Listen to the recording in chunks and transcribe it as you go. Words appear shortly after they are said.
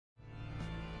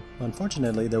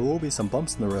Unfortunately, there will be some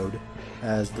bumps in the road,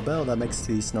 as the bell that makes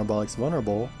the Snarbolax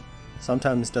vulnerable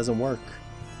sometimes doesn't work,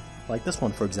 like this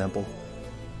one for example.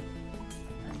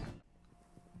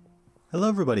 Hello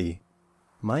everybody,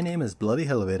 my name is Bloody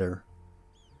Elevator,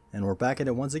 and we're back at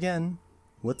it once again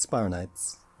with Spire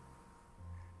Knights.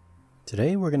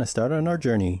 Today we're going to start on our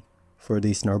journey for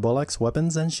the Snarbolax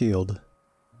Weapons and Shield.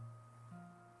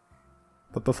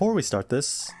 But before we start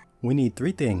this, we need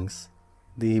three things: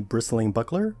 the Bristling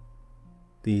Buckler,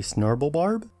 the Snarble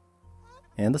Barb,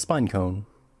 and the Spine Cone.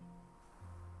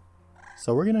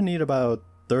 So we're going to need about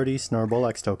 30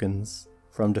 Snarbolax tokens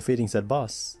from defeating said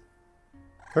boss.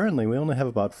 Currently we only have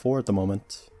about 4 at the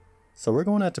moment, so we're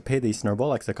going to have to pay the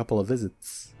Snarbolax a couple of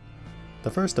visits.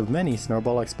 The first of many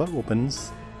Snarbolax butt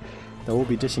whoopings that we'll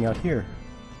be dishing out here.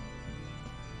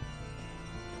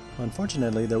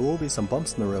 Unfortunately, there will be some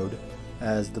bumps in the road,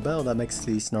 as the bell that makes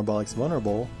the Snarbolax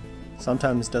vulnerable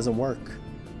sometimes doesn't work,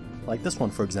 like this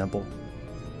one for example.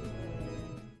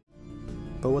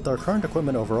 But with our current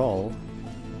equipment overall,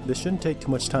 this shouldn't take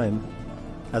too much time,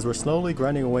 as we're slowly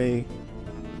grinding away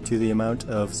to the amount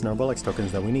of Snarbolax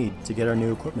tokens that we need to get our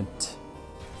new equipment.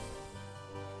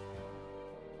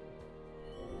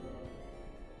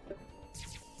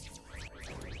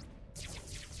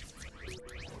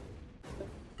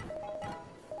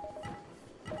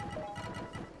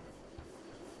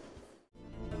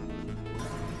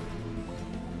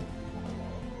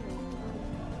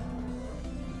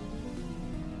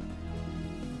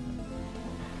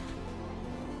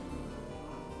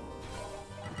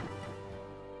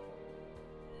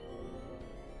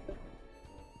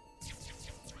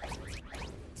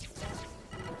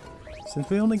 Since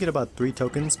we only get about 3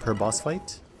 tokens per boss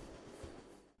fight,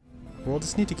 we'll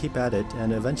just need to keep at it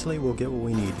and eventually we'll get what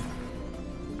we need.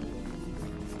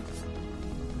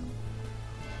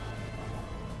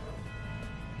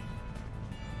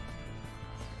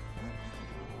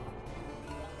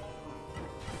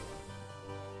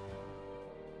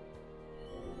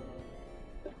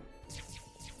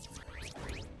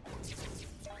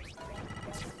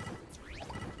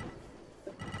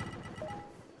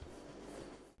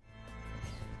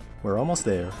 We're almost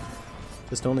there.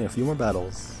 Just only a few more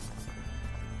battles.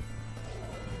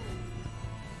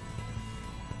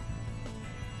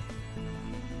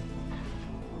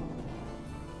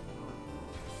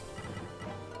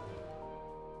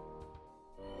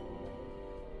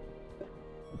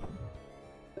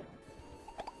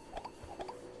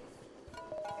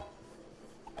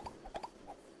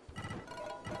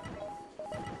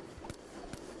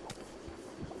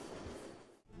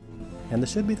 And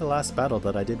this should be the last battle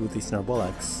that I did with these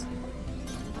Snarbolax.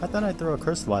 I thought I'd throw a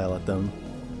Curse Vial at them,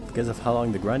 because of how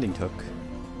long the grinding took.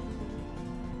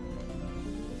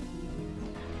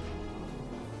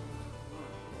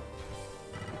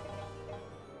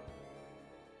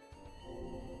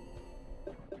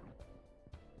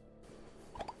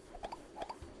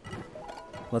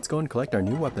 Let's go and collect our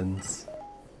new weapons.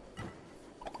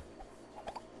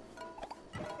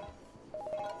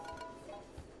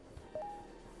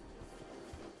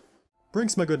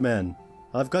 Brinks, my good man,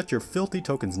 I've got your filthy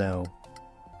tokens now.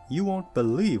 You won't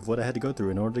believe what I had to go through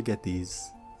in order to get these.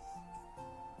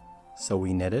 So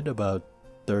we netted about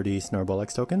 30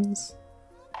 Snarbolax tokens.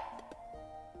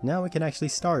 Now we can actually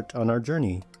start on our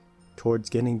journey towards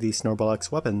getting the Snarbolax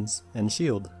Weapons and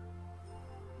Shield.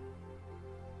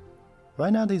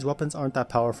 Right now these weapons aren't that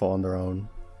powerful on their own,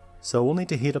 so we'll need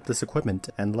to heat up this equipment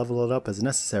and level it up as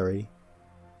necessary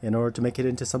in order to make it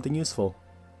into something useful.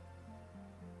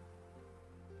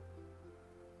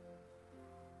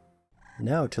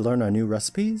 Now to learn our new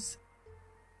recipes.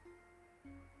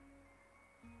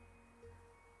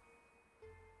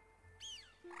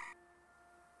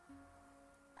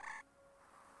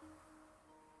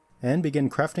 And begin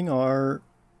crafting our...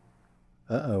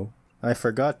 I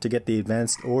forgot to get the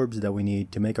advanced orbs that we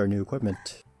need to make our new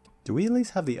equipment. Do we at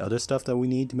least have the other stuff that we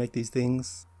need to make these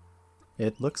things?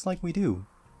 It looks like we do.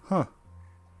 Huh.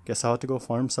 Guess I'll have to go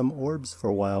farm some orbs for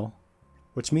a while.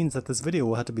 Which means that this video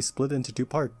will have to be split into 2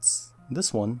 parts.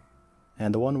 This one,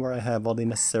 and the one where I have all the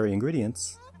necessary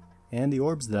ingredients, and the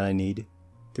orbs that I need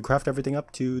to craft everything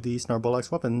up to the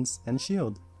Snarbolax Weapons and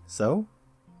Shield. So,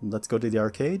 let's go to the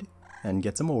arcade and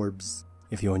get some orbs.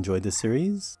 If you enjoyed this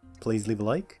series, please leave a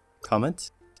like,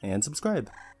 comment, and subscribe.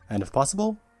 And if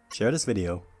possible, share this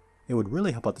video. It would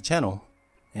really help out the channel.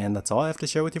 And that's all I have to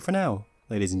share with you for now,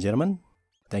 ladies and gentlemen.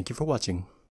 Thank you for watching.